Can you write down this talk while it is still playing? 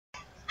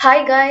Hi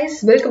guys,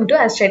 welcome to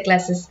Ncert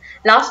classes.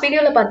 Last video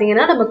la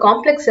pathina nama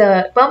complex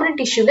permanent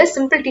tissue la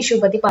simple tissue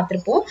பத்தி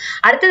பார்த்திருப்போம்.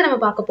 அடுத்து நம்ம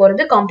பார்க்க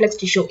போறது complex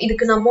tissue.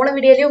 இதுக்கு நான் போன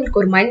வீடியோலயே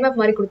உங்களுக்கு ஒரு மைண்ட் மேப்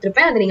மாதிரி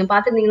கொடுத்திருப்பேன். அதை நீங்க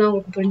பாத்துட்டீங்கன்னா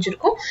உங்களுக்கு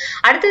புரிஞ்சிருக்கும்.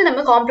 அடுத்து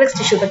நம்ம complex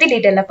tissue பத்தி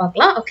டீடைலா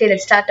பார்க்கலாம். Okay,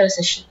 let's start our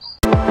session.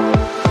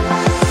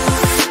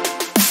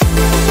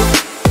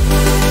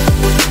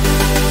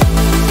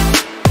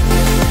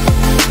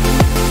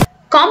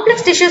 Complex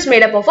tissue is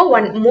made up of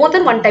more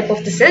than one type of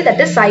the cell, that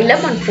is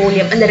xylem and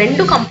phloem. And the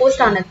rendu composed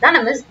ஆனது தான்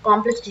நம்ம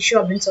complex tissue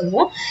அப்படினு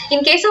சொல்லுவோம். In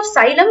case of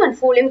xylem and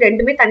phloem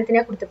ரெண்டுமே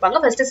தனித்தனியா கொடுத்திருப்பாங்க.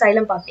 First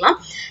xylem பார்க்கலாம்.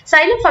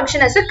 Xylem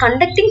function as a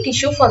conducting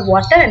tissue for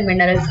water and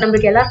minerals.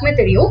 நமக்கு எல்லாருக்குமே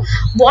தெரியும்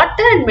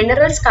water and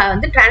minerals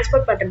வந்து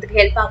transport பண்றதுக்கு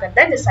ஹெல்ப்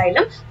ஆகுறது இந்த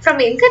xylem. From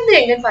எங்க இருந்து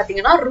எங்கன்னு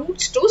பாத்தீங்கன்னா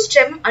roots to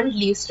stem and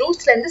leaves.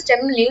 Rootsல இருந்து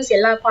stem, leaves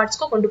எல்லா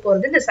பார்ட்ஸ்க்கும் கொண்டு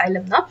போறது இந்த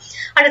xylem தான்.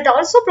 And it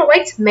also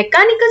provides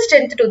mechanical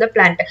strength to the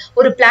plant.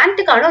 ஒரு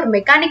பிளான்ட்கான ஒரு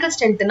mechanical strength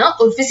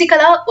ஒரு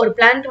பிசிக்கலா ஒரு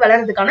பிளான்ட்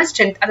வளர்றதுக்கான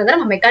ஸ்ட்ரெngth, அதுதான்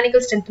நம்ம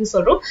மெக்கானிக்கல் ஸ்ட்ரெngthனு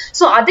சொல்றோம்.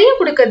 சோ அதையும்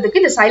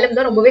கொடுக்கிறதுக்கு இந்த xylem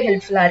தான் ரொம்பவே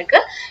ஹெல்ப்ஃபுல்லா இருக்கு.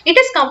 It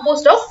is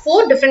composed of 4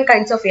 different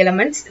kinds of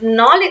elements.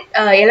 4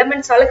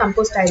 எலிமெண்ட்ஸால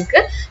compost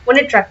ஆயிருக்கு.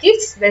 ஒன்னு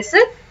tracheids,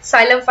 vessel,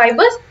 xylem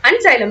fibers and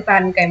xylem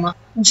parenchyma.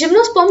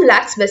 Gymnosperm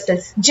lacks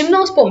vessels.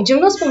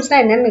 Gymnospermsனா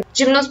என்னன்னு,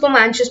 gymnosperm,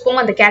 angiosperm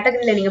அந்த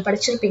கேட்டகரியில நீங்க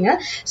படிச்சிருப்பீங்க.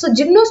 சோ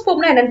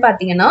gymnospermனா என்னன்னு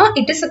பாத்தீங்கன்னா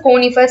it is a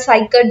conifer,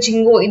 cycad,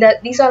 jingo.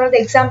 These are all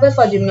the examples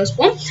for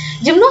gymnosperm.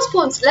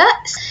 Gymnospermsல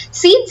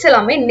seeds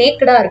எல்லாமே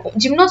நேக்கடா இருக்கும்.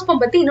 gymnosperm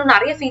பத்தி இன்னும்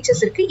நிறைய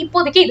ஃபீச்சர்ஸ் இருக்கு.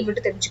 இப்போதைக்கு இது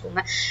மட்டும்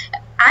தெரிஞ்சுக்கோங்க.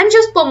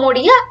 angiosperm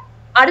ஓடிய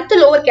அடுத்த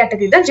லோவர்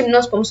கேட்டகரி தான்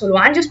ஜிம்னோஸ்போம்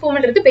சொல்லுவோம்.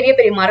 ஆஞ்சியோஸ்போம்ன்றது பெரிய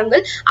பெரிய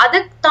மரங்கள். அதை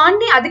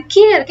தாண்டி அது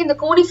கீழே இருக்கு இந்த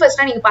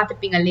கோனிஃபர்ஸ்லாம் நீங்க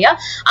பாத்துப்பீங்க இல்லையா,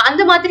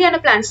 அந்த மாதிரியான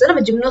பிளான்ட்ஸ் தான்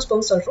நம்ம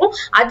ஜிம்னோஸ்போம் சொல்றோம்.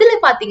 அதுல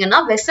பாத்தீங்கன்னா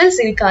வெசல்ஸ்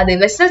இருக்காது.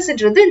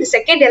 வெசல்ஸ்ன்றது இந்த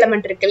செகண்ட்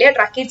எலிமெண்ட் இருக்கு இல்லையா,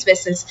 ட்ராக்கீட்ஸ்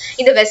வெசல்ஸ்.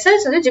 இந்த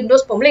வெசல்ஸ் வந்து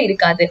ஜிம்னோஸ்போம்ல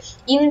இருக்காது.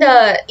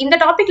 இந்த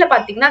டாபிக்ல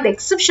பாத்தீங்கன்னா அந்த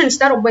எக்ஸெப்ஷன்ஸ்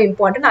தான் ரொம்ப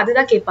இம்பார்ட்டன்ட்.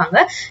 அதுதான்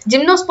கேட்பாங்க.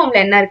 ஜிம்னோஸ்போம்ல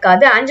என்ன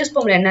இருக்காது,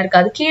 ஆஞ்சியோஸ்போம்ல என்ன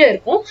இருக்காது, கீழே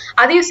இருக்கும்.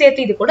 அதையும்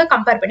சேர்த்து இது கூட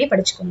கம்பேர் பண்ணி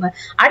படிச்சுக்கோங்க.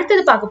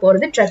 அடுத்தது பார்க்க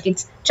போறது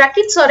ட்ராக்கீட்ஸ்.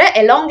 ட்ராக்கீட்ஸோட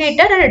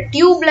elongated and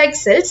tube like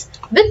cells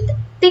with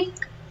thick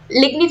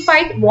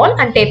lignified wall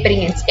and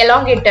tapering ends.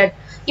 Elongated.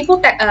 இப்போ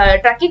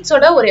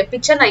ட்ராக்கீட்ஸோட ஒரு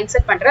பிக்சர் நான்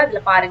இன்சர்ட் பண்றேன், அதுல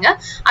பாருங்க.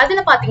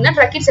 அதுல பாத்தீங்கன்னா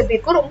ட்ராக்கீட்ஸ் எப்படி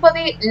இருக்கும்,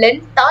 ரொம்பவே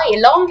லென்த்தா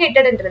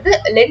எலாங்கேட்டட்ன்றது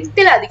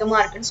லென்த்தில் அதிகமா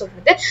இருக்குன்னு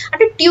சொல்றது.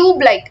 அண்ட்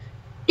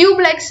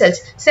டியூப் லைக்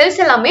செல்ஸ்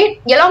எல்லாமே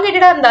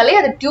எலாங்கேட்டடா இருந்தாலே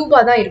அது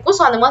டியூபா தான் இருக்கும்.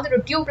 ஸோ அந்த மாதிரி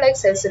ஒரு டியூப்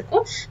லைக் செல்ஸ்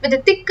இருக்கும் வித்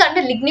திக்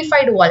அண்ட்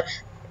லிக்னிஃபைடு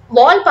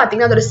வால்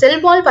பாத்தீங்கன்னா அதோட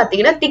செல் வால்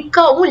பாத்தீங்கன்னா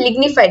திக்காவும்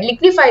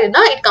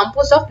லிக்னிஃபைடுனா இட்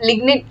கம்போஸ் ஆஃப்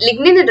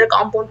லிக்னின் என்ற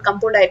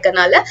கம்பவுண்ட்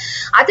ஆயிருக்கனால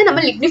அது நம்ம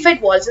லிக்னிஃபைட்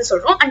வால்ஸ்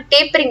சொல்றோம். அண்ட்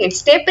டேப்பரிங்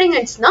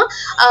எண்ட்ஸ்னா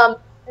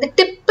இந்த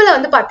டிப்ல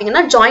வந்து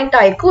பாத்தீங்கன்னா ஜாயிண்ட்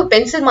ஆயிருக்கும்,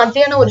 பென்சில்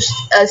மாதிரியான ஒரு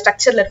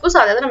ஸ்ட்ரக்சர்ல இருக்கும். ஸோ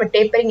அதாவது நம்ம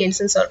டேப்பரிங்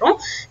எண்ட்ஸ் சொல்றோம்.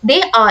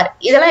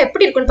 இதெல்லாம்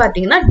எப்படி இருக்குன்னு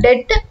பாத்தீங்கன்னா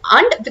டெட்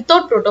அண்ட்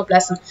வித்தவுட்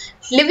புரோட்டோபிளாசம்.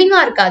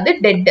 லிவிங்கா இருக்காது,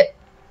 டெட்.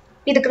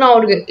 இதுக்கு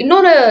நான்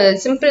இன்னொரு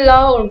சிம்பிளா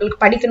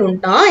உங்களுக்கு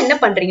படிக்கணும்னா என்ன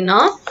பண்றீங்கன்னா,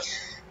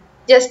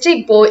 ஜஸ்ட்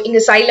இப்போ இங்க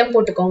சைலம்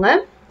போட்டுக்கோங்க.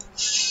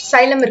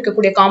 சைலம்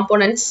இருக்கக்கூடிய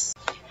காம்போனன்ட்ஸ்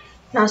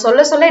நான்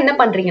சொல்ல என்ன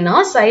பண்றீங்கன்னா,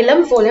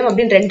 சைலம் ஃபோலியம்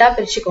அப்படின்னு ரெண்டா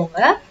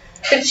பிரிச்சுக்கோங்க.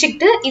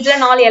 பிரிச்சுக்கிட்டு இதுல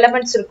 4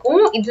 எலிமெண்ட்ஸ் இருக்கும்,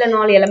 இதுல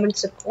 4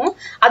 எலிமெண்ட்ஸ் இருக்கும்.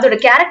 அதோட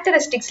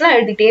கேரக்டரிஸ்டிக்ஸ் எல்லாம்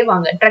எழுதிட்டே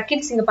வாங்க.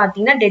 ட்ராக்கீட்ஸ் இங்க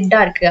பாத்தீங்கன்னா டெட்டா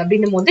இருக்கு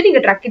அப்படின்னும் போது நீங்க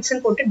ட்ராக்கீட்ஸ்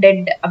போட்டு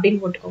டெட் அப்படின்னு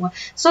போட்டுக்கோங்க.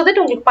 சோ தட்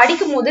உங்களுக்கு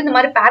படிக்கும் போது இந்த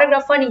மாதிரி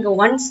பேராகிராஃபா நீங்க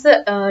ஒன்ஸ்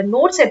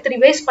நோட்ஸ் எடுத்து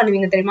ரிவைஸ்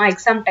பண்ணுவீங்க தெரியுமா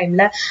எக்ஸாம்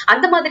டைம்ல.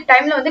 அந்த மாதிரி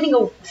டைம்ல வந்து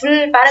நீங்க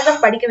ஃபுல்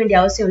பேராகிராஃப் படிக்க வேண்டிய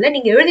அவசியம் இல்லை.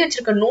 நீங்க எழுதி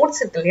வச்சிருக்க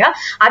நோட்ஸ் இருக்கு இல்லையா,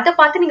 அதை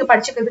பார்த்து நீங்க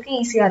படிச்சுக்கிறதுக்கு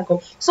ஈஸியா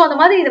இருக்கும். சோ அந்த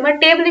மாதிரி இந்த மாதிரி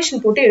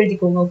டேபிளேஷன் போட்டு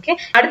எழுதிக்கோங்க. ஓகே.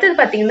 அடுத்தது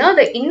பாத்தீங்கன்னா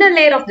the inner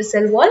layer of the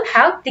cell wall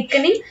have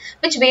thickening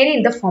which vary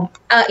in the form.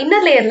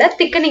 Inner லேயர்ல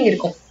thickening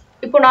இருக்கும்.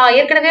 இப்போ நான்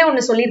ஏற்கனவே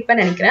ஒன்னு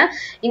சொல்லியிருப்பேன்னு நினைக்கிறேன்.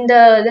 இந்த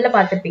இதுல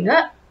பார்த்திருப்பீங்க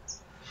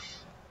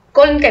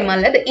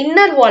கோலின்கைமால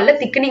இன்னர் வால்ல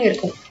திக்கனிங்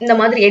இருக்கும். இந்த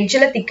மாதிரி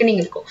எட்ஜ்ல திக்கனிங்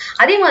இருக்கும்.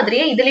 அதே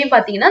மாதிரியே இதுலயும்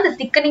பாத்தீங்கன்னா அந்த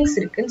திக்கனிங்ஸ்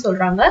இருக்குன்னு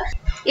சொல்றாங்க.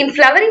 இன்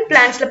ஃப்ளவரிங்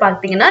பிளான்ட்ஸ்ல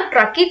பாத்தீங்கன்னா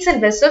ட்ராக்கீட்ஸ்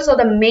and vessels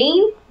R the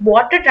main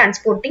water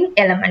transporting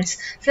elements.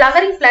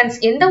 Flowering plants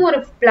எந்த ஒரு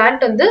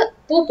பிளான்ட் வந்து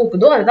பூ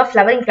பூக்குதோ அதுதான்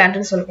ஃப்ளவரிங்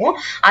பிளான்ட்னு சொல்லுவோம்.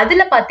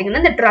 அதுல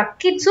பாத்தீங்கன்னா இந்த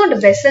ட்ராக்கீட்ஸும் அந்த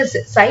வெசல்ஸ்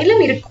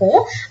சைலம் இருக்கும்.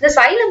 அந்த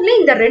சைலம்ல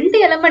இந்த 2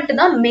 எலிமெண்ட்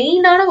தான்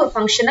மெயினான ஒரு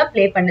ஃபங்க்ஷனை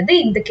பிளே பண்ணுது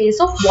இந்த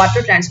case of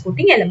water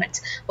transporting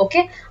elements.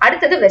 Okay.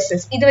 அடுத்தது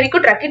வெசல்ஸ். இது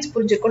வரைக்கும் ட்ராக்கீட்ஸ்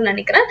புரிஞ்சிருக்கும்னு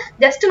நினைக்கிறேன்.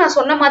 ஜஸ்ட் நான்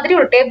சொன்ன மாதிரி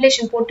ஒரு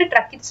டேபிளேஷன் போட்டு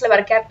ட்ராக்கீட்ஸ்ல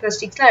வர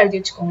கேரக்டரிஸ்டிக்ஸ்லாம் எழுதி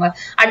வச்சுக்கோங்க.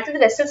 அடுத்தது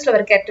வெசல்ஸ்ல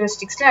வர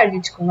கேரக்டரிஸ்டிக்ஸ்லாம் எழுதி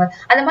வச்சுக்கோங்க.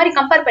 அந்த மாதிரி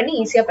கம்பேர் பண்ணி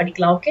ஈஸியா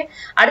படிக்கலாம். ஓகே.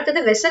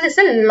 அடுத்தது vessel is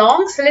a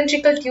long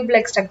cylindrical tube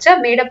like structure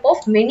made up of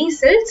many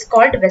cells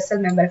called vessel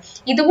member.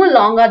 இதுவும்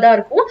லாங்கா தான்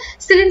இருக்கும்.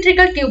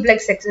 cylindrical tube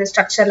like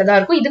structureல தான்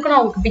இருக்கும். இதுக்கு நான்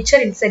உங்களுக்கு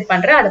பிக்சர் இன்சர்ட்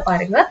பண்றேன், அதை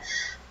பாருங்க.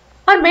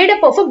 are made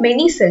up of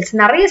many cells.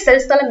 நிறைய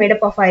cells தால made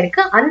up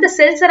ஆயிருக்கு. அந்த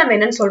cells நம்ம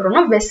என்னன்னு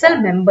சொல்றோம்னா vessel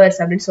members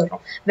அப்படின்னு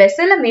சொல்றோம்.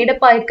 வெசல்ல made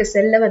up ஆயிருக்க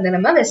செல்ல வந்து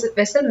நம்ம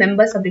vessel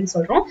members அப்படின்னு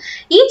சொல்றோம்.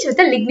 each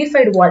with a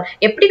lignified wall.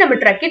 எப்படி நம்ம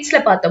ட்ராக்கீட்ஸ்ல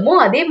பார்த்தோமோ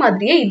அதே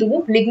மாதிரியே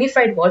இதுவும்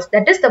lignified walls.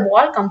 That is the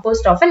wall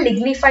composed of a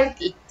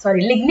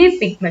lignin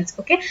pigments.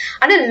 Okay.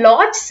 and a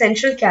large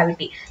central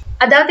cavity.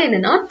 அதாவது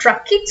என்னன்னா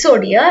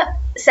ட்ராக்கீட்ஸோடைய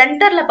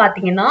சென்டர்ல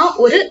பாத்தீங்கன்னா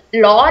ஒரு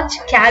லார்ஜ்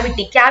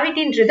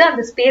கேவிட்டின்றது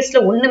அந்த ஸ்பேஸ்ல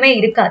ஒண்ணுமே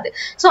இருக்காது.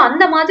 சோ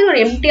அந்த மாதிரி ஒரு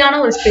எம்டியான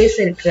ஒரு ஸ்பேஸ்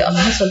இருக்கு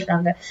அப்படின்னு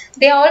சொல்றாங்க.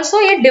 They also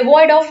A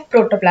devoid of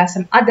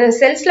protoplasm. அது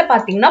செல்ஸ்ல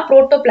பாத்தீங்கன்னா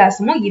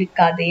புரோட்டோபிளாசமும்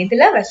இருக்காது.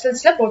 இதுல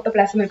வெசல்ஸ்ல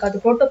புரோட்டோபிளாசம் இருக்காது.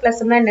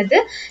 புரோட்டோபிளாசம்னா என்னது?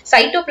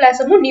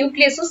 சைட்டோபிளாசமும்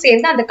நியூக்ளியஸும்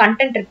சேர்ந்து அந்த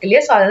கண்டென்ட் இருக்கு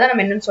இல்லையா, சோ அதான்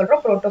நம்ம என்னன்னு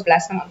சொல்றோம்,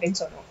 புரோட்டோபிளாசம் அப்படின்னு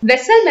சொல்றோம்.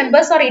 Vessel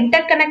members are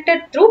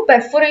interconnected through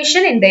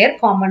பெர்ஃபோரேஷன் in there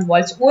common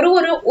Waals. ஒரு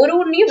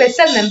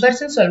வெசல் மெம்பர்ஸ்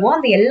சொல்லுவோம்.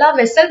 அந்த எல்லா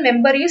வெசல்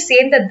மெம்பரையும்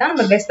சேர்ந்தது தான்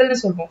நம்ம வெசல்னு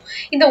சொல்றோம்.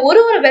 இந்த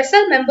ஒரு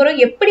வெசல் மெம்பரும்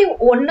எப்படி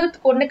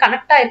ஒண்ணுக்கு ஒண்ணு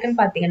கனெக்ட் ஆயிருக்குன்னு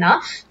பாத்தீங்கன்னா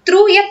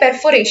த்ரூ எ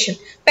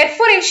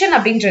பெர்ஃபோரேஷன்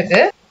அப்படின்றது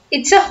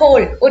இட்ஸ் அ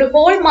ஹோல், ஒரு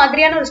ஹோல்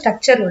மாதிரியான ஒரு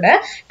ஸ்ட்ரக்சரோட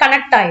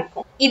கனெக்ட்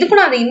ஆயிருக்கும். இதுக்கு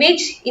நான் அந்த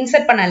இமேஜ்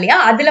இன்சர்ட் பண்ண இல்லையா,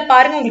 அதுல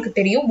பாருங்க உங்களுக்கு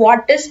தெரியும்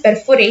வாட் இஸ்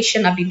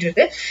பெர்ஃபோரேஷன்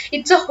அப்படின்றது.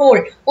 இட்ஸ் அ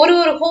ஹோல், ஒரு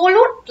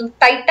ஹோலும்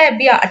டைட்டா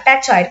எப்படி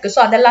அட்டாச் ஆயிருக்கு.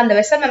 ஸோ அதெல்லாம் அந்த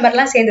வெசல்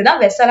மெம்பர்லாம் சேர்ந்துதான்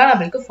வெசலா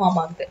நம்மளுக்கு ஃபார்ம்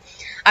ஆகுது.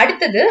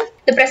 அடுத்தது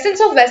the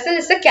presence of vessel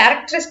is a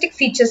characteristic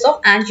features of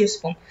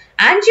angiosperm.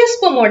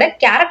 ஆஞ்சியோஸ்பர்மோட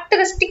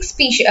characteristic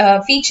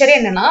ஃபீச்சரே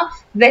என்னன்னா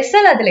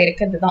வெசல் அதுல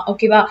இருக்கிறது தான்.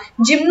 ஓகேவா?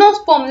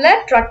 ஜிம்னோஸ்பர்ம்ல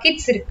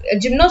ட்ரக்கிட்ஸ் இருக்கு,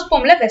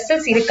 ஜிம்னோஸ்பர்ம்ல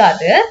வெசல்ஸ்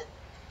இருக்காது.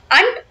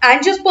 அண்ட்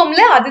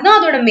ஆஞ்சியோஸ்பர்ம்ல அதுதான்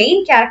அதோட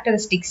மெயின்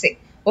கேரக்டரிஸ்டிக்ஸே.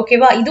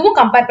 ஓகேவா? இதுவும்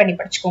கம்பேர் பண்ணி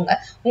படிச்சுக்கோங்க.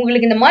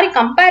 உங்களுக்கு இந்த மாதிரி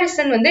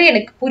கம்பேரிசன் வந்து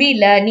எனக்கு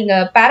புரியல, நீங்க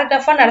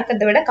பேராகிராஃபா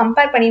நடக்கிறத விட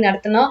கம்பேர் பண்ணி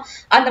நடத்தினா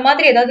அந்த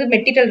மாதிரி ஏதாவது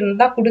மெட்டீரியல்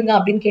இருந்தா கொடுங்க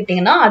அப்படின்னு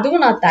கேட்டீங்கன்னா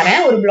அதுவும் நான்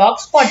தரேன். ஒரு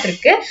பிளாக் ஸ்பாட்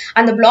இருக்கு,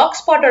 அந்த பிளாக்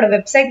ஸ்பாட்டோட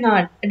வெப்சைட்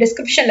நான்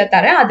டிஸ்கிரிப்ஷன்ல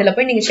தரேன், அதுல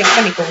போய் நீங்க செக்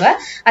பண்ணிக்கோங்க.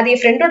 அது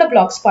என் ஃப்ரெண்டோட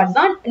பிளாக் ஸ்பாட்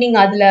தான். நீங்க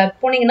அதுல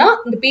போனீங்கன்னா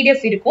இந்த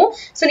பிடிஎஃப் இருக்கும்.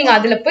 ஸோ நீங்க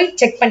அதுல போய்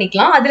செக்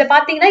பண்ணிக்கலாம். அதுல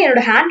பாத்தீங்கன்னா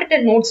என்னோட ஹேண்ட்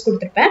ரிட்டன் நோட்ஸ்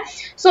கொடுத்துருப்பேன்.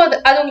 ஸோ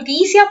அது உங்களுக்கு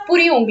ஈஸியா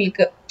புரியும்.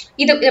 உங்களுக்கு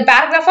இது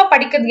பேராகிராஃபா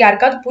படிக்கிறது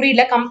யாருக்காவது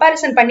புரியல,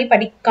 கம்பேரிசன் பண்ணி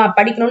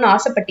படிக்கணும்னு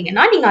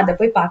ஆசைப்பட்டீங்கன்னா நீங்க அதை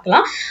போய்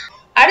பார்க்கலாம்.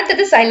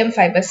 அடுத்தது சைலம்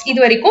ஃபைபர்ஸ். இது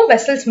வரைக்கும்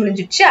வெசல்ஸ்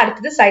முடிஞ்சிடுச்சு.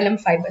 அடுத்தது சைலம்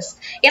ஃபைபர்ஸ்.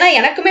 ஏன்னா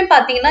எனக்குமே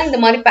பாத்தீங்கன்னா இந்த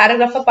மாதிரி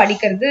பேராகிராஃபா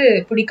படிக்கிறது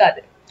பிடிக்காது.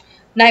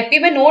 நான்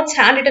எப்பயுமே நோட்ஸ்,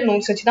 ஹேண்ட் ரிட்டன்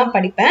நோட்ஸ் வச்சு தான்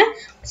படிப்பேன்.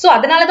 ஸோ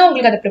அதனாலதான்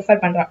உங்களுக்கு அதை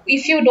ப்ரிஃபர் பண்றேன்.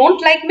 If you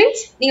don't like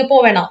means நீங்க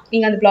போக வேணாம்,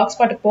 நீங்க அந்த பிளாக்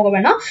ஸ்பாட்டுக்கு போக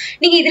வேணாம்,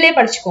 நீங்க இதுலயே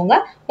படிச்சுக்கோங்க.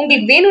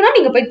 உங்களுக்கு வேணும்னா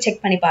நீங்க போய்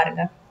செக் பண்ணி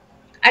பாருங்க.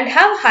 And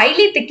have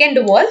highly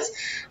திக்கெண்ட் Waals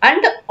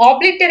and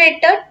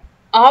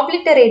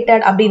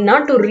obliterated அப்படின்னா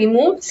to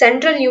remove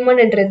central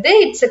ஹியூமன்ன்றது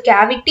it's a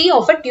cavity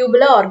of a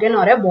tubular organ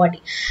or a body.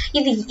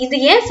 இது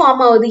ஏன்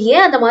ஃபார்ம் ஆகுது,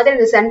 ஏன் அந்த மாதிரி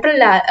இந்த சென்ட்ரல்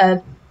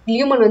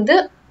ஹியூமன் வந்து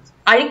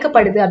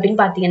அழிக்கப்படுது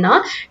அப்படின்னு பாத்தீங்கன்னா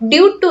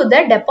டியூ டு த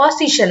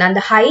டெபாசிஷன், அந்த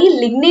high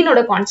லிக்னினோட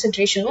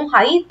கான்சென்ட்ரேஷனும்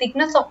high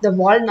thickness of the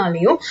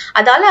வால்னாலையும்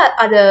அதால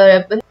அதை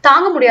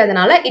தாங்க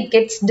முடியாதனால இட்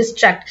கெட்ஸ்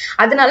டிஸ்ட்ராக்ட்.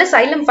 அதனால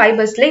சைலம்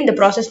ஃபைபர்ஸ்ல இந்த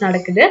ப்ராசஸ்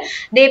நடக்குது.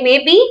 தே மே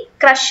பி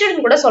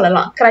கிரஷ்டுன்னு கூட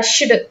சொல்லலாம்,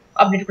 கிரஷ்டு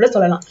அப்படின்னு கூட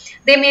சொல்லலாம்.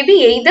 தே may be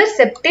either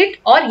septate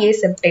R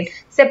aseptate.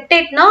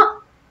 செப்டேட்னா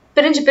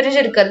பிரிஞ்சு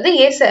இருக்கிறது,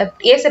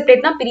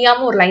 ஏசெப்டேட்னா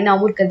பிரியாம ஒரு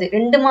லைனாவும் இருக்குது.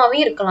 ரெண்டுமாவே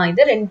இருக்கலாம்.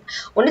 இது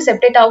ஒன்னு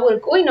செப்டேட்டாவும்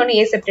இருக்கும், இன்னொன்னு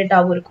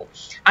ஏசெப்டேட்டாவும் இருக்கும்.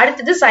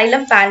 அடுத்தது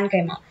xylem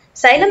parenchyma.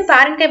 Xylem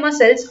parenchyma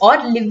cells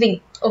are living.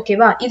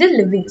 ஓகேவா? இது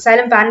லிவிங்.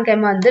 சைலம்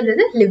பேரன்கைமா வந்து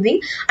லிவிங்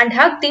அண்ட்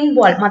ஹேவ் தின்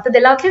வால். மற்றது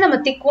எல்லாத்துலயும் நம்ம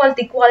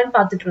திக் வால்னு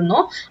பார்த்துட்டு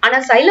இருந்தோம். ஆனா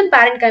சைலம்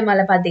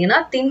பேரன்கைமால பாத்தீங்கன்னா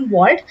தின்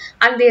Walt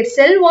and there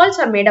sell Waals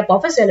R made up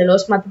of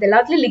cellulose. மற்றது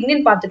எல்லாத்துலயும்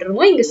லிக்னின் பார்த்துட்டு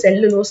இருந்தோம், இங்க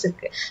செல்லுலோஸ்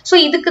இருக்கு. சோ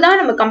இதுக்குதான்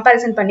நம்ம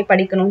கம்பேரிசன் பண்ணி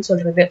படிக்கணும்னு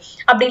சொல்றது.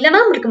 அப்படி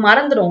இல்லைன்னா உங்களுக்கு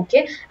மறந்துடும்.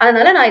 ஓகே,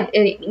 அதனால நான்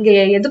இங்க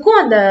எதுக்கும்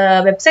அந்த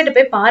வெப்சைட்டை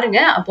போய் பாருங்க,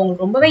 அப்போ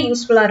உங்களுக்கு ரொம்பவே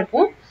யூஸ்ஃபுல்லா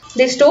இருக்கும்.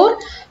 They store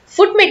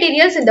food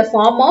materials in the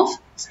form of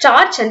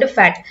starch and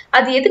fat.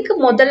 அது எதுக்கு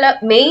முதல்ல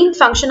main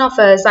function of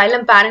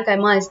xylem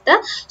parenchyma is the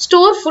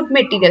store food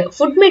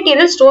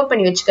material store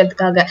பண்ணி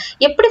வச்சுக்கிறதுக்காக.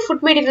 எப்படி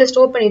ஃபுட் மெட்டீரியல்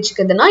ஸ்டோர் பண்ணி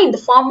வச்சுக்கிறதுனா இந்த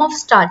ஃபார்ம் ஆஃப்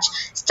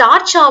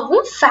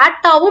ஸ்டார்ச்சாவும்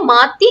ஃபேட்டாவும்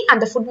மாத்தி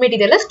அந்த ஃபுட்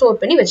மெட்டீரியலை ஸ்டோர்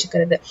பண்ணி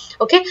வச்சுக்கிறது.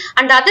 Okay,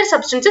 and other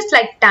substances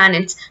like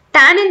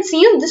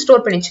டேனின்ஸையும் இது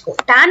ஸ்டோர் பண்ணி வச்சுக்கோ.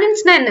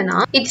 டேனின்ஸ்னா என்னன்னா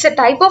it's a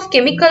type of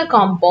chemical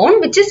compound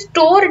which is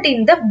stored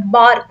in the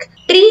bark.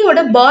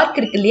 ட்ரீயோட park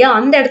இருக்கு இல்லையா,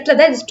 அந்த இடத்துல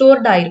தான் இது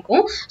ஸ்டோர்ட்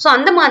ஆயிருக்கும். ஸோ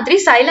அந்த மாதிரி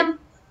சைலம்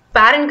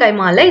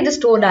பேரன்கைமால இது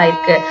ஸ்டோர்ட்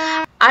ஆயிருக்கு.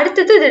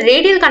 அடுத்தது the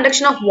radial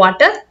conduction of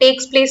water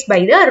takes place by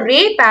the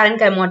ray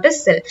parenchymatous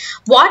cell.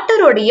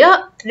 வாட்டரோடைய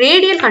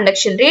radial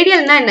conduction,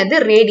 ரேடியல்னா என்னது,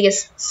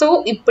 ரேடியஸ். சோ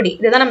இப்படி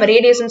இதுதான் நம்ம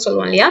ரேடியஸ்னு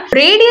சொல்லுவோம் இல்லையா.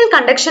 Radial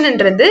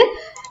கண்டக்ஷன்ன்றது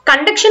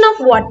conduction of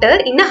water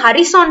in a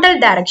horizontal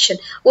direction.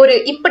 ஒரு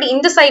இப்படி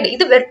இந்த சைடு,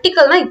 இது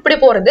வெர்டிகல்னா இப்படி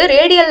போறது,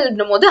 ரேடியல்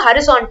போது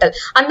ஹரிசான்டல்.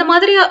 அந்த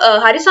மாதிரி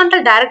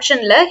ஹரிசான்டல்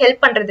டைரக்ஷன்ல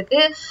ஹெல்ப் பண்றதுக்கு,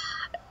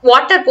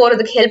 வாட்டர்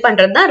போறதுக்கு ஹெல்ப்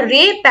பண்றது தான்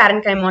ரே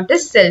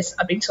பேரன்கைமாட்டஸ் செல்ஸ்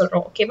அப்படின்னு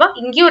சொல்றோம். ஓகேவா?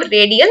 இங்கேயும்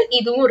ரேடியல்,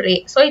 இதுவும் ரே.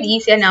 சோ இது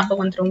ஈஸியா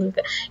ஞாபகம் வந்துரும்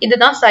உங்களுக்கு.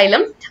 இதுதான்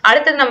சைலம்.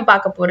 அடுத்தது நம்ம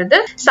பார்க்க போறது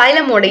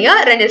சைலமோடைய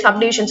ரெண்டு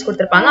சப்டிவிஷன்ஸ்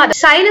கொடுத்திருப்பாங்க. அது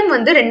சைலம்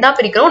வந்து ரெண்டா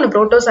பிரிக்கிறோம், ஒன்னு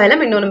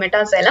புரோட்டோசைலம், இன்னொன்னு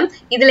மெட்டாசைலம்.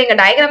 இதுல எங்க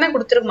டயக்ராமே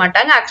கொடுத்துருக்க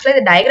மாட்டாங்க. ஆக்சுவலா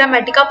இது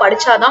டயக்ராமேட்டிக்கா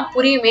படிச்சாதான்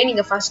புரியுமே.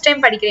 நீங்க ஃபர்ஸ்ட்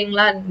டைம்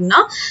படிக்கிறீங்களா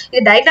அப்படின்னா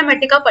இது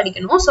டயக்ராமேட்டிக்கா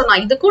படிக்கணும். சோ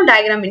நான் இதுக்கும்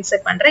டயக்ராம்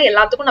இன்சர்ட் பண்றேன்,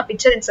 எல்லாத்துக்கும் நான்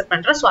பிக்சர் இன்சர்ட்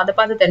பண்றேன். சோ அதை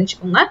பார்த்து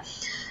தெரிஞ்சுக்கோங்க.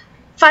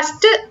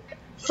 First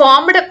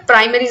formed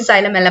primary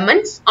xylem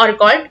elements are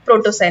called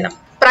protoxylem.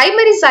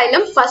 Primary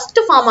xylem first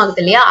form ஆகுது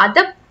இல்லையா,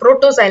 அத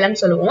protoxylem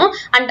சொல்லுவோம்.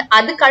 அண்ட்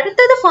அதுக்கு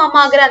அடுத்தது ஃபார்ம்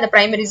ஆகுற அந்த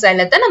primary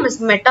xylem நம்ம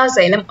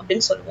metaxylem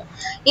அப்படின்னு சொல்லுவோம்.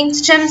 In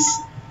stems,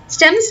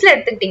 ஸ்டெம்ஸ்ல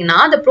எடுத்துக்கிட்டீங்கன்னா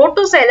the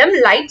protoxylem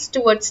lights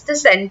towards the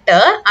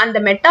center and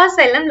the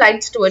metaxylem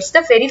lights towards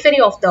the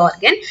periphery of the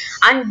organ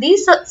and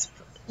these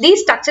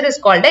structure is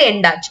called the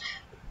end arch.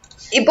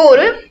 இப்போ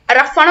ஒரு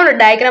ரஃப்பான ஒரு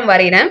டயக்ராம்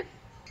வரையறேன்.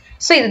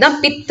 So இதுதான்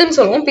பித்துன்னு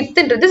சொல்லுவோம்.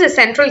 பித்துன்றது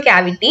central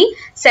cavity,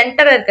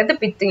 சென்டரா இருக்கிறது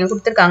பித்து இங்க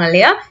கொடுத்திருக்காங்க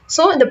இல்லையா.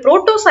 சோ இந்த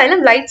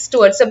புரோட்டோசைலம் லைட்ஸ்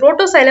டுவர்ட்ஸ்,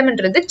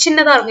 புரோட்டோசைலம்ன்றது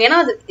சின்னதா இருக்கும். ஏன்னா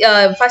அது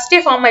ஃபர்ஸ்டே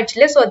ஃபார்ம் ஆயிடுச்சு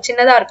இல்லையா, சோ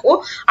சின்னதா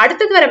இருக்கும்.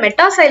 அடுத்தது வர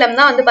மெட்டாசைலம்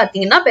தான் வந்து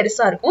பாத்தீங்கன்னா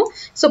பெருசா இருக்கும்.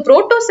 சோ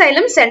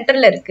புரோட்டோசைலம்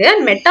சென்டர்ல இருக்கு,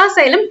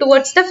 மெட்டாசைலம்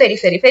டுவர்ட்ஸ் த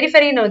பெரிஃபெரி.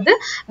 பெரிஃபெரின்னு வந்து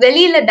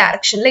வெளியில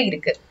டைரக்ஷன்ல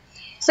இருக்கு.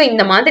 சோ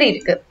இந்த மாதிரி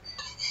இருக்கு.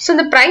 So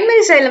இந்த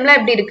பிரைமரி சைலம்லாம்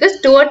எப்படி இருக்கு,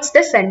 towards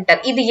the center.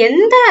 இது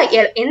எந்த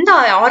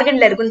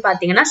ஆர்கன்ல இருக்குன்னு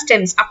பாத்தீங்கன்னா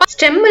ஸ்டெம்ஸ். அப்ப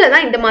ஸ்டெம்ல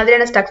தான் இந்த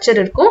மாதிரியான ஸ்ட்ரக்சர்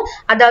இருக்கும்.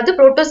 அதாவது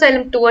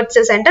protoxylem towards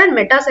the center and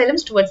metaxylem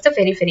towards the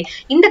periphery.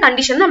 இந்த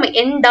கண்டிஷன் நம்ம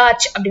end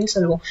arch அப்படின்னு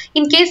சொல்லுவோம்.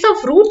 In case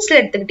of rootsல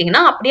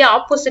எடுத்துக்கிட்டீங்கன்னா அப்படியே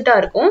ஆப்போசிட்டா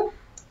இருக்கும்.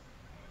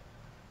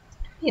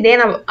 இதே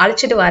நான்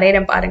அழிச்சிட்டு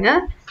வரையறேன் பாருங்க.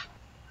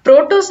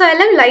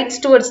 Protoxylem lights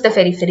towards the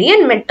periphery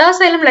and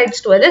metaxylem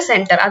lights towards the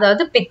center.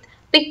 அதாவது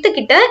பித்து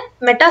கிட்ட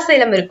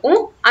மெட்டாசைலம் இருக்கும்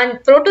and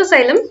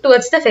protoxylem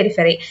towards the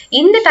periphery.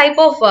 இந்த டைப்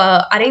ஆஃப்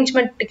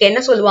அரேஞ்ச்மெண்ட்க்கு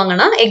என்ன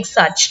சொல்லுவாங்கன்னா எக்ஸ்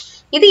ஆர்ச்.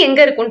 இது எங்க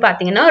இருக்குன்னு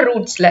பாத்தீங்கன்னா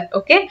ரூட்ஸ்ல.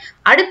 ஓகே,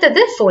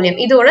 அடுத்தது ஃபோலியம்.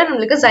 இதோட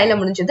நம்மளுக்கு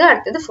சைலம் முடிஞ்சது.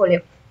 அடுத்தது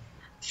ஃபோலியம்.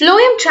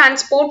 Phloem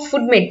transport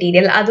food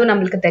material, அது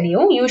நம்மளுக்கு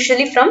தெரியும்.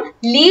 Usually from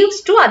leaves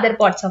to other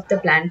parts of the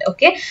plant.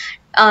 Okay,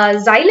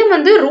 xylem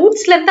வந்து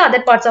rootsல இருந்து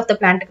other parts of the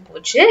plantக்கு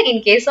போச்சு. In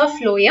case of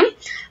phloem,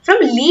 from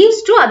leaves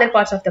to other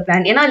parts of the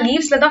plant. ஏன்னா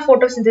leavesல தான்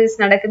photosynthesis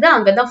நடக்குது,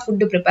 அங்க தான்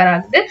food prepare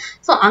ஆகுது.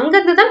 So அங்க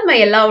இருந்து தான் நம்ம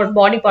எல்லா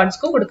body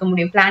partsக்கும் கொடுக்க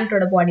முடியும்,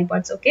 plantோட body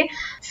parts. Okay,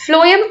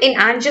 phloem in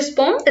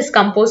angiosperm is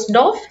composed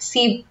of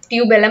sieve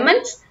tube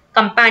elements,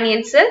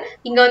 companion cell.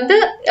 இங்க வந்து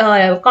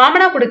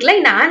காமனா கொடுக்கல,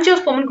 இந்த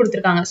ஆஞ்சியோஸ்போம்னு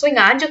கொடுத்திருக்காங்க. சோ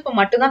இங்க ஆஞ்சியோஸ்போம்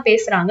மட்டும் தான்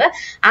பேசுறாங்க.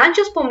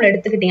 ஆஞ்சியோஸ்போம்ல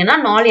எடுத்துக்கிட்டீங்கன்னா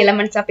 4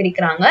 எலிமெண்ட்ஸா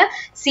பிரிக்கிறாங்க.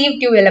 Sieve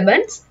tube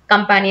elements,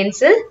 companion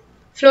cell,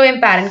 phloem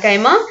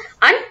parenchyma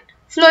and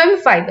phloem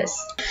fibers.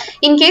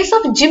 In case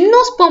of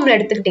gymnospermல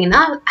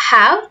எடுத்துக்கிட்டீங்கன்னா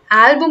have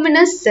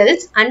albuminous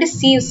cells and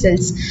sieve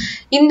cells.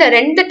 இந்த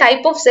ரெண்டு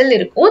டைப் ஆஃப் செல்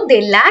இருக்கும். they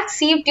lack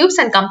sieve tubes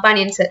and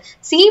companion cell.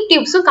 sieve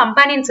tubesம்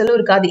companion cellம்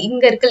இருக்காது.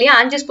 இங்க இருக்கு இல்லையா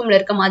ஆஞ்சியோஸ்போம்ல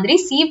இருக்க மாதிரி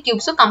sieve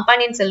tubesம்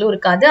companion cellம்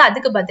இருக்காது.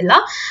 அதுக்கு பதிலா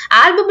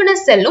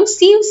albuminous cellம்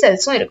sieve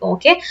cellsம் இருக்கும்.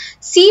 ஓகே,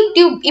 sieve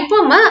tube இப்போ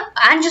நம்ம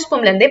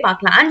ஆஞ்சியோஸ்போம்ல இருந்தே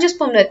பார்க்கலாம்.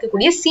 ஆஞ்சியோஸ்போம்ல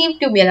இருக்கக்கூடிய sieve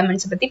tube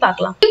elements பத்தி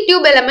பார்க்கலாம். sieve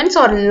tube elements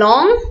are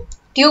long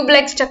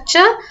tube-like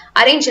structure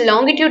arranged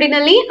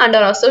longitudinally and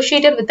are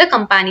associated with the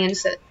companion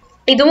cell.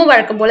 இதுவும்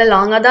வழக்கம் போல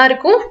லாங்கா தான்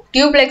இருக்கும்,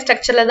 டியூப் லைக்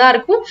ஸ்ட்ரக்சர்ல தான்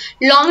இருக்கும்,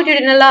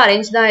 லாங்கிடியூடினலா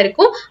அரேஞ்ச் தான்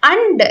இருக்கும்.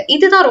 அண்ட்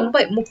இதுதான்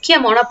ரொம்ப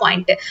முக்கியமான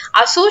point,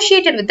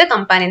 associated with the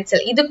companion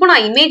cell. இதுக்கும்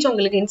நான் இமேஜ்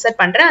உங்களுக்கு இன்சர்ட்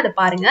பண்றேன், அதை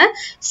பாருங்க.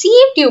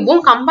 சீவ்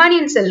டியூபும்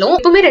கம்பானியன் செல்லும்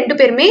எப்பவுமே ரெண்டு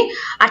பேருமே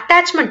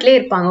அட்டாச்மெண்ட்லயே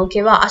இருப்பாங்க.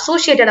 ஓகேவா,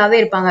 அசோசியேட்டடாவே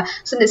இருப்பாங்க.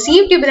 ஸோ இந்த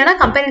சீவ் டியூப் இல்லைன்னா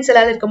கம்பானியன்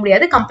செல்லால இருக்க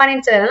முடியாது,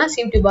 கம்பானியன் செல் இல்லைன்னா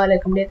சீவ் டியூபால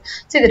இருக்க முடியாது.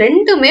 ஸோ இது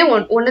ரெண்டுமே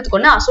ஒன்னுக்கு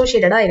ஒன்று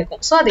அசோசியேட்டடா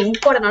இருக்கும். ஸோ அது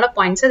இம்பார்ட்டன்டான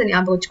பாயிண்ட்ஸ், அதை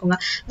ஞாபகம் வச்சுக்கோங்க.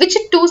 which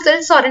two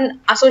cells are in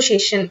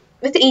association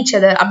with each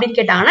other அப்படின்னு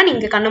கேட்டாங்கன்னா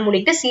நீங்க கண்ண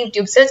மூடிட்டு sieve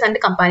tube cells and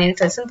companion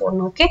cells ன்னு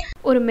போடணும். ஓகே,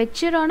 ஒரு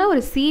மெச்சூரான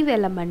ஒரு sieve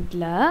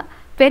எலிமெண்ட்ல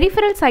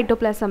பெரிஃபெரல்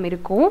சைட்டோபிளாசம்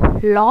இருக்கும்,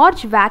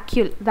 லார்ஜ்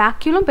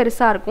வேக்யூலும்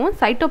பெருசா இருக்கும்,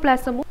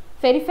 சைட்டோபிளாசமும்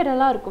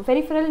பெரிஃபெரலாக இருக்கும்.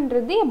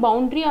 பெரிஃபெரல்ன்றது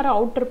பவுண்ட்ரி ஆர்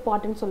அவுட்டர்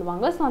பார்ட்னு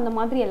சொல்லுவாங்க. ஸோ அந்த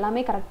மாதிரி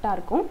எல்லாமே கரெக்டாக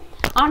இருக்கும்.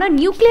 ஆனால்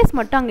நியூக்ளியஸ்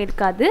மட்டும் அங்கே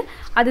இருக்காது.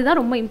 அதுதான்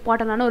ரொம்ப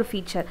இம்பார்ட்டண்டான ஒரு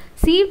ஃபீச்சர்.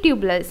 சீவ்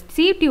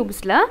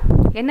டியூப்ஸில்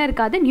என்ன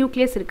இருக்காது,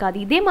 நியூக்ளியஸ் இருக்காது.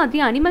 இதே மாதிரி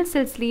அனிமல்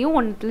செல்ஸ்லேயும்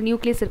ஒன்று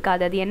நியூக்ளியஸ்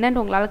இருக்காது. அது என்னன்னு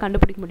உங்களால்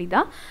கண்டுபிடிக்க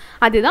முடியுதா?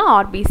 அதுதான்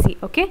RBC.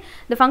 Okay,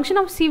 the function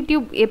of sieve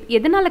tube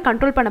எதனால்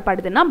control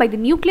பண்ணப்படுதுன்னா by the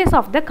nucleus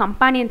of the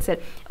companion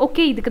cell.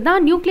 Okay, இதுக்கு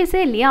தான்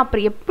நியூக்ளியஸே இல்லையா,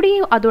 அப்புறம் எப்படி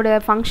அதோட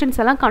ஃபங்க்ஷன்ஸ்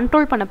எல்லாம்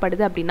கண்ட்ரோல்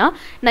பண்ணப்படுது அப்படின்னா,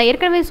 நான்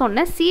ஏற்கனவே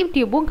சொன்ன சீவ்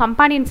டியூபும்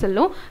கம்பானியன்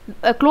செல்லும்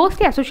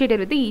closely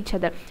associated with each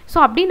other. So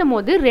அப்படின்னும்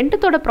போது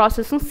ரெண்டுத்தோட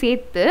ப்ராசஸும்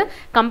சேர்த்து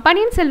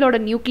கம்பானியன் செல்லோட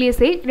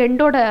நியூக்ளியஸை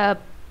ரெண்டோட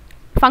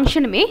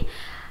ஃபங்க்ஷனுமே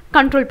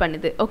கண்ட்ரோல்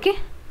பண்ணுது. ஓகே,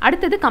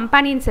 அடுத்தது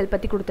கம்பானியன் செல்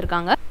பற்றி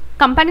கொடுத்துருக்காங்க.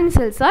 Companion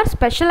cells are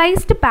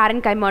specialized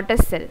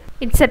parenchymatous cell.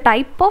 It's a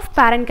type of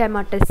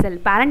parenchymatous cell.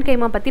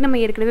 Parenchyma பற்றி நம்ம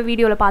ஏற்கனவே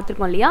வீடியோவில்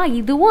பார்த்துருக்கோம் இல்லையா,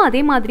 இதுவும்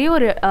அதே மாதிரியே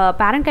ஒரு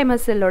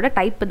parenchymatous cellோட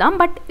டைப் தான்,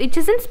 but which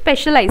isn't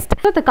specialized.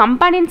 So the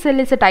companion cell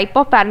is a type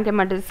of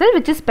parenchymatous cell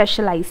which is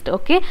specialized,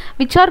 okay,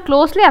 which are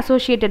closely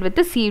associated with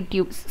the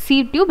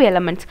sieve tube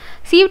elements.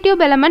 Sieve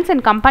tube elements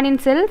and companion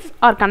cells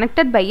are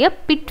connected by a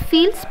pit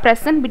fields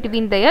present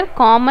between their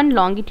common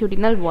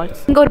longitudinal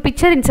walls. இங்கே ஒரு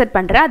picture insert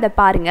பண்ணுறேன், அதை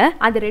பாருங்க.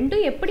 அது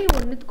ரெண்டும் எப்படி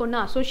ஒன்றுக்கு ஒன்று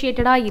அசோசியேட்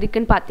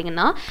இருக்குன்னு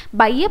பார்த்தீங்கன்னா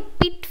by a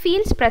pit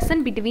fields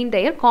present between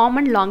their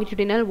common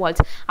longitudinal walls.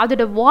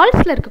 அதோட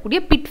வால்ஸ்ல இருக்கக்கூடிய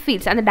pit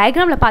fields அந்த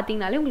டயக்ராம்ல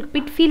பார்த்தீங்கனாலே உங்களுக்கு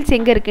pit fields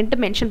எங்க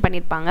இருக்குன்னு மென்ஷன்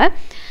பண்ணிருப்பாங்க.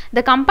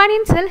 The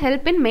companion cell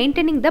help in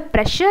maintaining the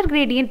pressure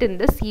gradient in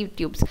the sieve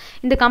tubes.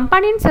 இந்த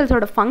companion cells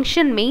ஓட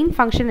மெயின்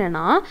ஃபங்க்ஷன்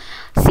என்னன்னா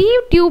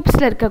sieve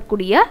tubesல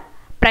இருக்கக்கூடிய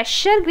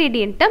ப்ரெஷர்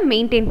கிரேடியண்ட்டை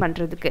மெயின்டைன்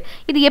பண்ணுறதுக்கு.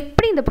 இது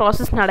எப்படி இந்த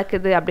ப்ராசஸ்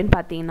நடக்குது அப்படின்னு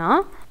பார்த்தீங்கன்னா,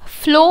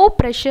 ஃப்ளோ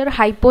ப்ரெஷர்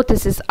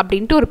ஹைப்போதிசிஸ்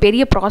அப்படின்ட்டு ஒரு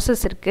பெரிய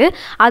ப்ராசஸ் இருக்குது.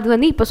 அது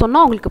வந்து இப்போ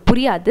சொன்னால் உங்களுக்கு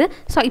புரியாது.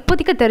 ஸோ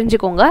இப்போதைக்கு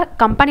தெரிஞ்சுக்கோங்க.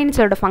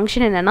 கம்பனன்ட்ஸோட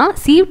ஃபங்க்ஷன் என்னென்னா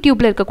சீவ்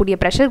டியூப்பில் இருக்கக்கூடிய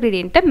ப்ரெஷர்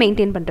கிரேடியண்ட்டை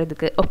மெயின்டைன்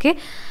பண்ணுறதுக்கு. ஓகே,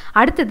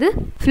 அடுத்தது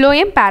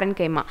ஃப்ளோயம்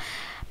பேரன்கைமா.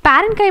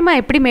 பேரன்கைமா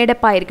எப்படி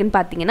மேடப் ஆகிருக்குன்னு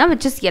பார்த்தீங்கன்னா,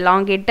 which is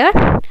elongated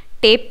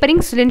tapering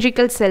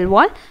cylindrical cell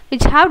wall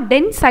which have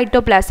dense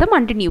cytoplasm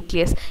and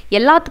nucleus.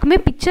 எல்லாத்துக்குமே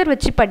பிக்சர்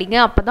வச்சு படிங்க,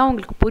 அப்போ தான்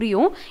உங்களுக்கு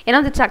புரியும். ஏன்னா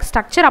அந்த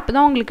ஸ்ட்ரக்சர் அப்போ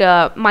தான் உங்களுக்கு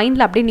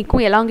மைண்டில் அப்படியே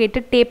நிற்கும்.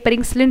 elongated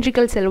tapering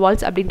cylindrical cell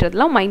walls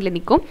அப்படின்றதுலாம் மைண்டில்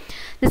நிற்கும்.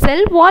 The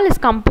cell wall is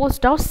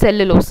composed of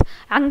cellulose.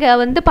 அங்கே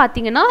வந்து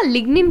பார்த்தீங்கன்னா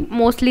லிக்னின்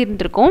மோஸ்ட்லி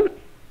இருந்திருக்கும்.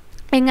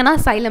 எங்கன்னா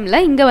சைலமில்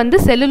இங்கே வந்து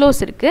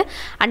செல்லுலோஸ் இருக்குது.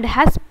 and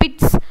has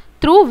pits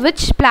through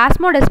which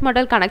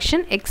plasmodesmatal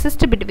connection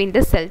exists between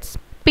the cells.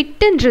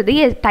 பிட்டுன்றது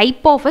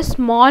type of a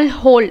small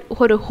whole,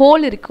 ஒரு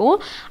ஹோல் இருக்கும்.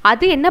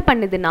 அது என்ன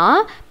பண்ணுதுன்னா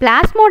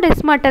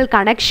பிளாஸ்மோடெஸ்மாட்டல்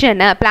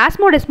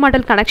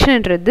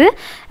கனெக்ஷன்ன்றது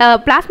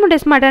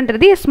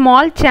a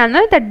small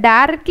channel that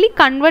directly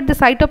convert the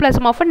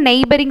cytoplasm of a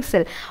neighbouring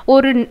செல்.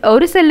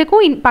 ஒரு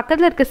செல்லுக்கும்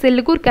பக்கத்தில் இருக்க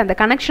செல்லுக்கும் இருக்க அந்த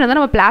கனெக்ஷன் தான்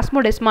நம்ம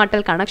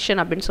பிளாஸ்மோடெஸ்மாட்டல்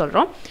கனெக்ஷன் அப்படின்னு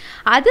சொல்கிறோம்.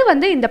 அது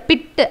வந்து இந்த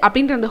பிட்டு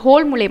அப்படின்ற அந்த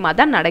ஹோல் மூலயமா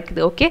தான்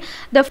நடக்குது. ஓகே,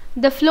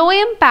 த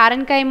ஃப்ளோயம்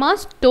பேரன்கைமா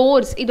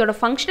ஸ்டோர்ஸ், இதோட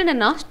ஃபங்க்ஷன்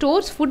என்ன,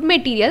 stores food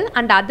material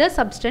and other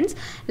substance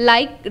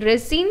like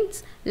resins,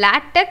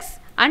 latex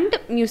and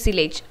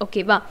mucilage.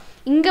 ஓகேவா,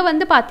 இங்கே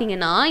வந்து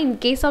பார்த்தீங்கன்னா in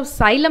case of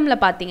xylem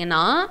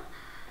பார்த்தீங்கன்னா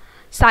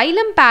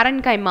xylem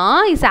parenchyma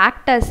is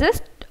act as a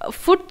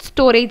food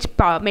storage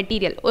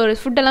material. ஒரு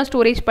ஃபுட்டெல்லாம்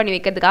ஸ்டோரேஜ் பண்ணி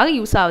வைக்கிறதுக்காக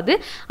யூஸ் ஆகுது.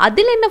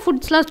 அதில் என்ன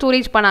ஃபுட்ஸ்லாம்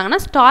ஸ்டோரேஜ் பண்ணாங்கன்னா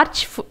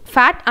ஸ்டார்ச்,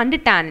 ஃபேட் அண்டு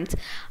டேனின்ஸ்.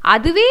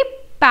 அதுவே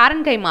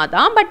பேரன்கைமா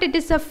தான், but it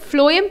is a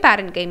phloem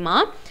parenchyma.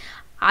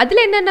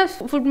 அதில் என்னென்ன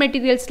ஃபுட்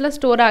மெட்டீரியல்ஸ்லாம்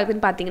ஸ்டோர்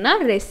ஆகுதுன்னு பார்த்தீங்கன்னா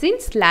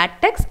resins,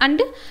 LaTeX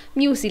and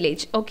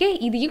mucilage. Okay,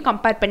 இதையும்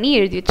கம்பேர் பண்ணி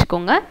எழுதி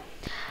வச்சுக்கோங்க.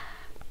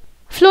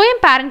 Phloem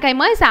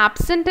parenchyma is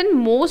absent in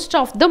most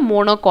of the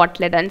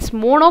மோனோகாட்லடன்ஸ்.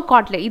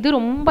 இது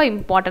ரொம்ப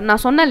இம்பார்ட்டன்ட்.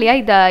 நான் சொன்னேன் இல்லையா,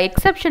 இந்த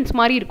எக்ஸப்ஷன்ஸ்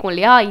மாதிரி இருக்கும்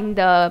இல்லையா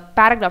இந்த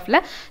பேராகிராஃபில்.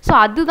 ஸோ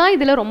அதுதான்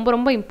இதில் ரொம்ப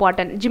ரொம்ப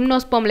இம்பார்ட்டன்ட்.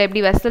 ஜிம்னோஸ்பர்மில்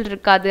எப்படி வெசல்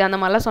இருக்காது அந்த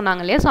மாதிரிலாம்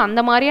சொன்னாங்க இல்லையா. ஸோ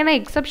அந்த மாதிரியான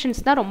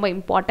எக்ஸப்ஷன்ஸ் தான் ரொம்ப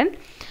இம்பார்ட்டன்ட்.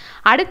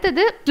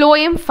 அடுத்தது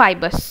phloem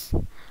fibres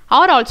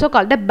are also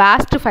call the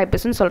paste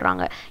ஃபைபர்ஸ்ன்னு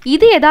சொல்கிறாங்க.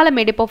 இது எதால்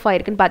மேடப் ஆஃப்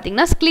ஆயிருக்குன்னு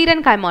பார்த்தீங்கன்னா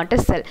ஸ்க்ளீரன்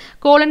கைமாட்டஸ் செல்.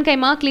 கோலன்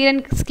கைமா,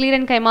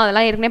 ஸ்க்ளீரன் கைமா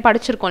அதெல்லாம் ஏற்கனவே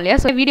படிச்சிருக்கோம் இல்லையா.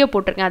 ஸோ வீடியோ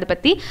போட்டிருக்கேன் அதை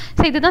பற்றி.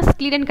 ஸோ இதுதான்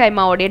ஸ்க்ளீரன்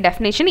கைமாவோடைய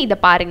டெஃபினேஷன். இதை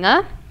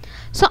பாருங்கள்.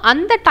 ஸோ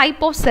அந்த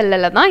டைப் ஆஃப்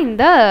செல்லில் தான்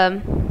இந்த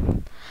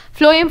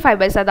ஃப்ளோயம்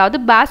ஃபைபர்ஸ், அதாவது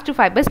பேஸ்ட்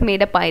ஃபைபர்ஸ்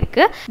மேடப்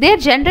ஆயிருக்கு.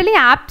 தேர் generally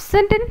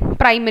absent in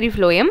primary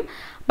phloem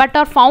but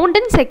are found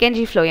in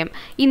secondary phloem.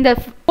 இந்த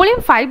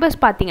ஃப்ளோயம் ஃபைபர்ஸ்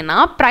பார்த்தீங்கன்னா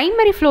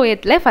ப்ரைமரி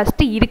ஃப்ளோயத்தில்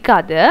ஃபஸ்ட்டு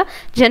இருக்காது,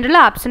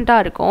 ஜென்ரலாக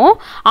ஆப்செண்ட்டாக இருக்கும்.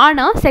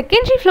 ஆனால்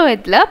செகண்டரி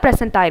ஃப்ளோயத்தில்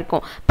ப்ரெசென்ட்டாக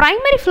இருக்கும்.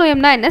 ப்ரைமரி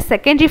ஃப்ளோயம்னா என்ன,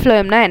 செகண்டரி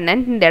ஃப்ளோயம்னா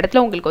என்னன்னு இந்த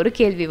இடத்துல உங்களுக்கு ஒரு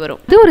கேள்வி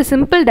வரும். இது ஒரு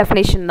சிம்பிள்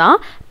டெஃபினேஷன் தான்.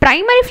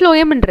 ப்ரைமரி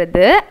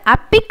ஃப்ளோயம்ன்றது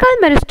அப்பிக்கல்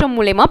மெரிஸ்டம்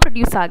மூலமா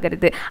ப்ரொடியூஸ்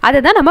ஆகிறது.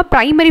 அதை தான் நம்ம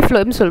ப்ரைமரி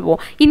ஃப்ளோயம்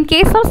சொல்வோம். In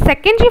case of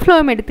secondary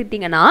phloem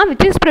எடுத்துக்கிட்டிங்கன்னா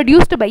which is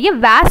produced by a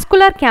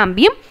vascular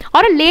cambium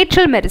R a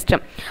lateral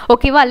meristem.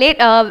 ஓகேவா,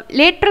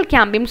 லேட்ரல்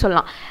கேம்பியம்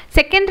சொல்லலாம்.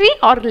 Secondary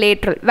R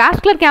lateral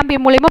vascular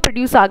cambium மூலமா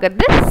ப்ரொடியூஸ்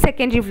ஆகிறது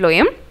செகண்டரி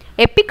ஃப்ளோயம்.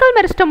 எப்பிக்கல்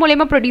மெரிஸ்டம்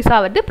மூலமா ப்ரொடியூஸ்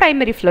ஆகிறது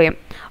primary phloem.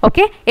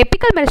 Okay,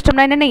 apical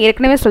மெரிஸ்டம்னா என்னென்ன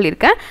ஏற்கனவே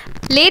சொல்லியிருக்கேன்.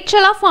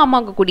 லேட்ரலாக ஃபார்ம்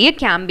ஆகக்கூடிய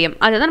கேம்பியம்,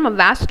 அதை தான் நம்ம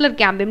வாஸ்குலர்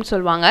கேம்பியம்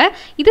சொல்லுவாங்க.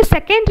 இது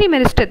செகண்டரி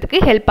மெரிஸ்டத்துக்கு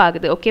ஹெல்ப்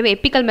ஆகுது. ஓகேவா,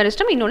 எப்பிக்கல்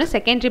மெரிஸ்டம், இன்னொன்று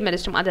செகண்டரி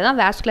மெரிஸ்டம், அதை தான்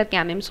வாஸ்குலர்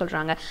கேம்பியம்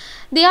சொல்கிறாங்க.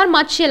 They are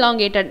much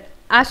elongated.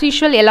 As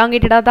usual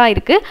எலாங்கேட்டடாக தான்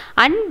இருக்குது.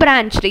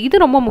 அன்பிரான்ச்டு, இது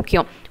ரொம்ப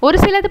முக்கியம். ஒரு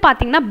சிலது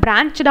பார்த்தீங்கன்னா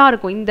பிரான்ச்சாக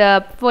இருக்கும் இந்த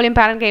ஃப்ளோயம்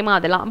பேரன்கைமா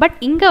அதெல்லாம். பட்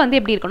இங்கே வந்து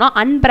எப்படி இருக்குன்னா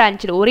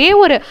அன்பிரான்ச்டு, ஒரே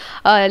ஒரு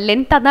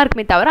லென்த்தாக தான்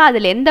இருக்குமே தவிர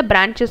அதில் எந்த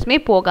பிரான்ச்சஸுமே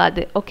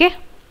போகாது. Okay,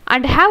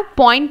 and have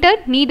pointed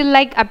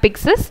needle-like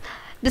apexes.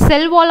 The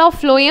cell wall of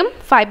phloem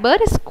fiber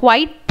is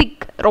quite thick.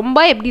 ரொம்ப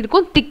எப்படி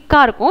இருக்கும்,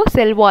 திக்காக இருக்கும்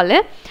செல் வால்.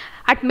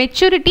 At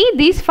maturity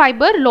these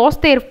fiber lost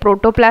their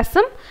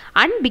protoplasm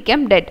and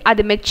became dead.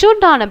 அது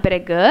மெச்சூர்ட் ஆன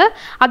பிறகு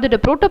அதோட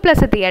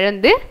புரோட்டோபிளாசத்தை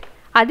இழந்து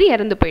அது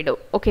இறந்து போயிடும்.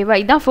 ஓகேவா,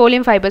 இதுதான்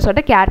ஃபோலியம்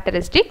ஃபைபர்ஸோட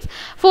characteristics.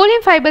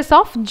 ஃபோலியம் fibres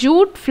of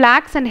Jude,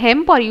 flax and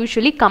hemp are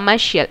usually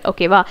commercial.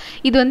 ஓகேவா,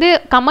 இது வந்து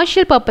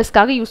கமர்ஷியல்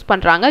பர்பஸ்க்காக யூஸ்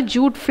பண்ணுறாங்க,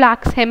 ஜூட்,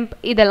 ஃப்ளாக்ஸ், ஹெம்ப்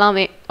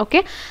இதெல்லாமே. Okay,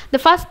 the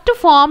first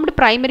formed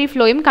primary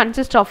phloem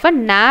consist of a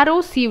நேரோ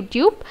sieve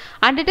tube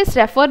and it is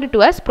referred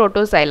to us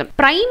protoxylem.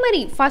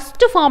 Primary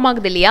first form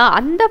ஆகுது இல்லையா,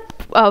 அந்த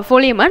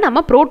ஃபோலியமை நம்ம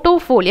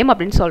புரோட்டோஃபோலியம்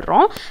அப்படின்னு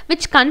சொல்கிறோம்.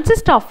 விச்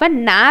கன்சிஸ்ட் ஆஃப் அ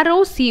நேரோ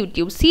சீவ்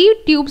டியூப். சீவ்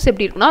டியூப்ஸ்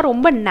எப்படி இருக்குன்னா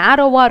ரொம்ப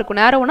நேரோவாக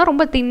இருக்கும். நேரோனா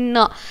ரொம்ப தின்னாக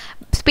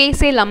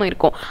ஸ்பேஸே இல்லாமல்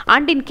இருக்கும்.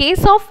 And in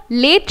case of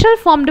lateral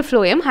formed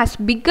phloem has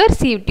bigger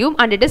sieve tube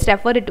and it is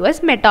referred to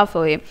us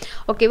மெட்டாஃப்ளோயம்.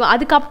 ஓகேவா,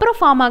 அதுக்கப்புறம்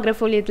ஃபார்ம் ஆகிற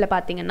ஃபோலியத்தில்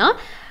பார்த்தீங்கன்னா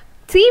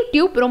சீவ்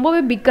டியூப்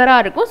ரொம்பவே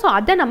பிக்கராக இருக்கும். ஸோ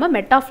அதை நம்ம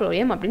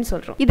மெட்டாஃப்ளோயம் அப்படின்னு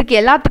சொல்கிறோம். இதுக்கு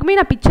எல்லாத்துக்குமே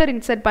நான் பிக்சர்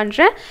இன்சர்ட்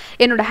பண்ணுறேன்,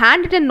 என்னோட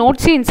ஹேண்ட் ரிட்டன்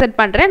நோட்ஸையும் இன்சர்ட்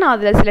பண்ணுறேன். நான்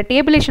அதில் சில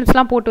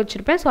டேபிளேஷன்ஸ்லாம் போட்டு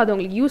வச்சுருப்பேன். ஸோ அது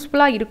உங்களுக்கு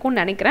யூஸ்ஃபுல்லாக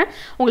இருக்கும்னு நினைக்கிறேன்.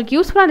 உங்களுக்கு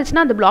யூஸ்ஃபுல்லாக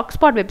இருந்துச்சுன்னா அந்த பிளாக்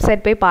ஸ்பாட்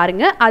வெப்சைட் போய்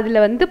பாருங்கள். அதில்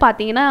வந்து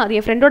பார்த்தீங்கன்னா அது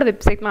என் ஃப்ரெண்டோட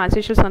வெப்சைட், நான்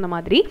அசோஷியல் சொன்ன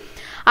மாதிரி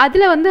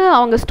அதில் வந்து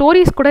அவங்க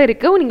ஸ்டோரிஸ் கூட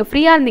இருக்குது. நீங்கள்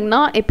ஃப்ரீயாக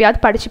இருந்தீங்கன்னா எப்பயாவது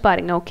படித்து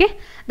பாருங்கள். Okay,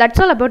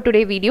 that's all about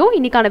today video.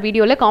 இன்றைக்கான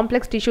வீடியோவில்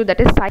complex tissue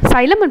that is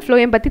xylem and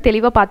phloem பற்றி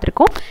தெளிவாக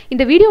பார்த்துருக்கோம்.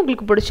 இந்த வீடியோ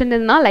உங்களுக்கு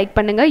பிடிச்சிருந்ததுன்னா லைக்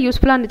பண்ணுங்கள்,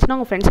 யூஸ்ஃபுல்லாக இருந்துச்சுன்னா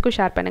உங்கள் ஃப்ரெண்ட்ஸ்க்கும்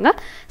ஷேர் பண்ணுங்கள்.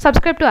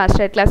 Subscribe to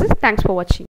Ncert classes. Thanks for watching.